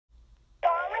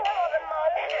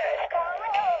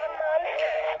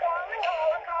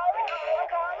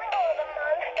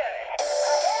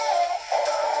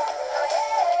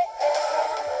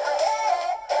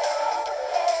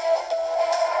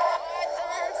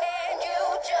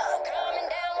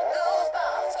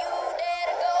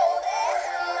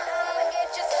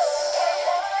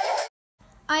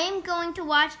am going to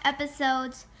watch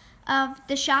episodes of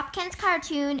the Shopkins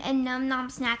cartoon and Num Nom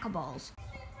Snackables.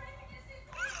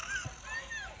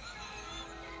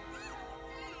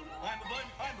 I'm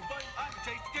a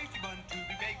tasty bun to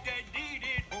be baked and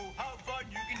eaten. Oh, how fun!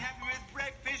 You can have me with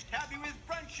breakfast, have me with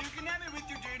brunch, you can have me with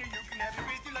your dinner, you can have me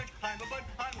with your lunch.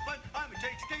 I'm a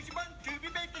tasty bun to be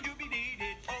baked and to be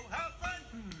kneaded. Oh, how fun!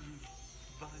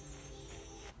 Bun.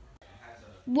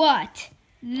 What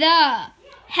the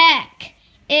heck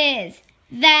is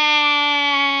that?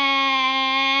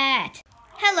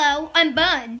 Hello, I'm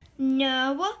Bun.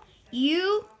 No,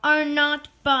 you are not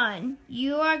Bun.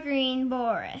 You are Green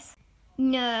Boris.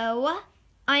 No,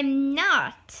 I'm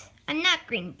not. I'm not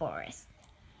Green Boris.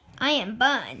 I am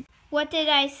Bun. What did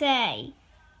I say?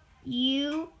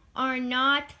 You are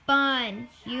not Bun.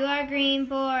 You are Green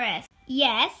Boris.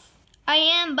 Yes, I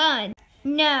am Bun.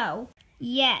 No.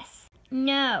 Yes.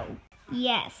 No.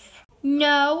 Yes.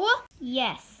 No.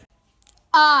 Yes.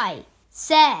 I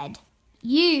said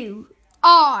you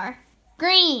are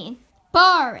Green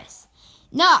Boris,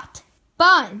 not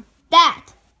Bun. That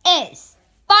is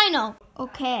final.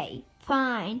 Okay,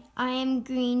 fine. I am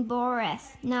Green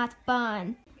Boris, not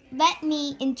Bun. Let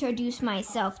me introduce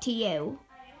myself to you.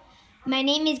 My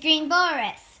name is Green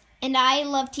Boris, and I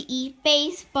love to eat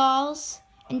baseballs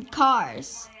and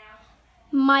cars.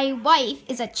 My wife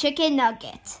is a chicken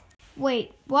nugget.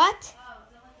 Wait, what?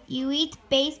 You eat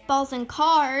baseballs and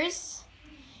cars?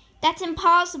 That's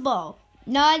impossible.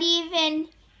 Not even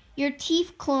your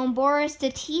teeth clone Boris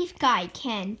the Teeth Guy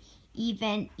can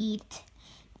even eat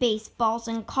baseballs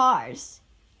and cars.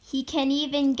 He can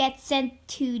even get sent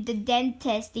to the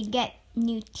dentist to get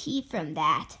new teeth from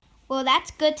that. Well,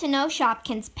 that's good to know,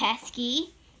 Shopkins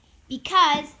Pesky,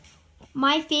 because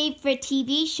my favorite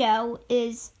TV show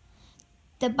is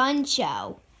The Bun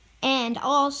Show. And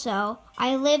also,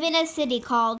 I live in a city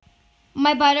called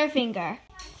my Butterfinger.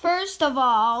 First of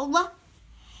all,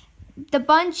 The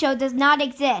Bun Show does not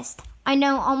exist. I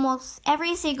know almost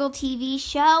every single TV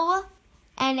show,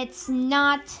 and it's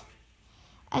not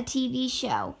a TV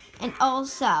show. And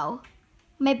also,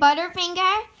 my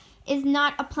Butterfinger is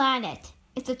not a planet.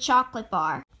 It's a chocolate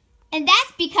bar. And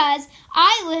that's because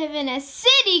I live in a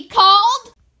city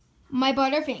called my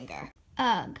Butterfinger.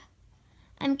 Ugh.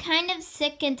 I'm kind of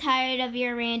sick and tired of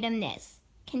your randomness.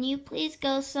 Can you please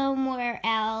go somewhere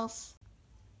else?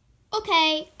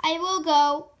 Okay, I will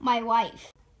go, my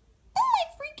wife. Oh my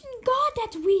freaking god,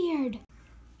 that's weird.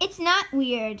 It's not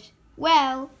weird.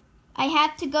 Well, I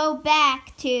have to go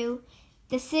back to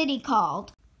the city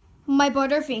called my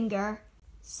Butterfinger.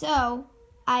 So,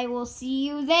 I will see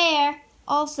you there.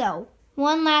 Also,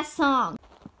 one last song.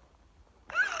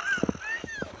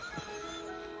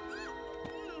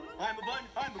 I'm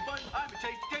a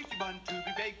tasty bun to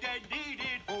be baked and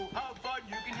kneaded. Oh, how fun!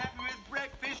 You can have me with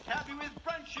breakfast, have me with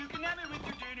brunch, you can have me with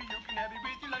your dinner, you can have me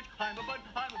with your lunch. I'm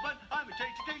a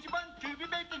tasty bun to be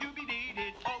baked and to be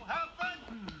kneaded. Oh, how fun!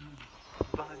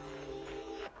 Bun.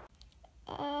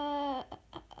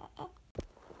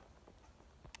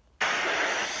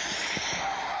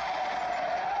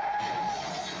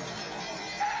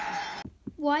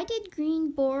 Why did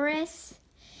Green Boris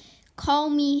call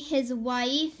me his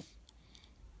wife?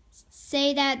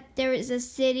 Say that there is a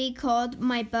city called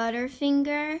my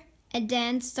Butterfinger, and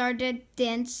then started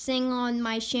dancing on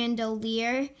my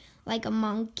chandelier like a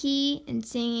monkey and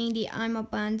singing the I'm a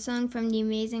Bun song from the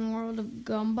Amazing World of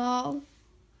Gumball.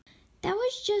 That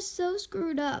was just so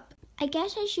screwed up. I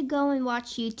guess I should go and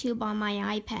watch YouTube on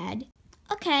my iPad.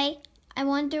 Okay, I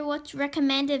wonder what's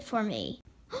recommended for me.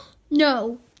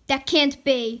 No, that can't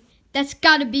be. That's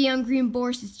gotta be on Green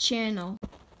Boris' channel.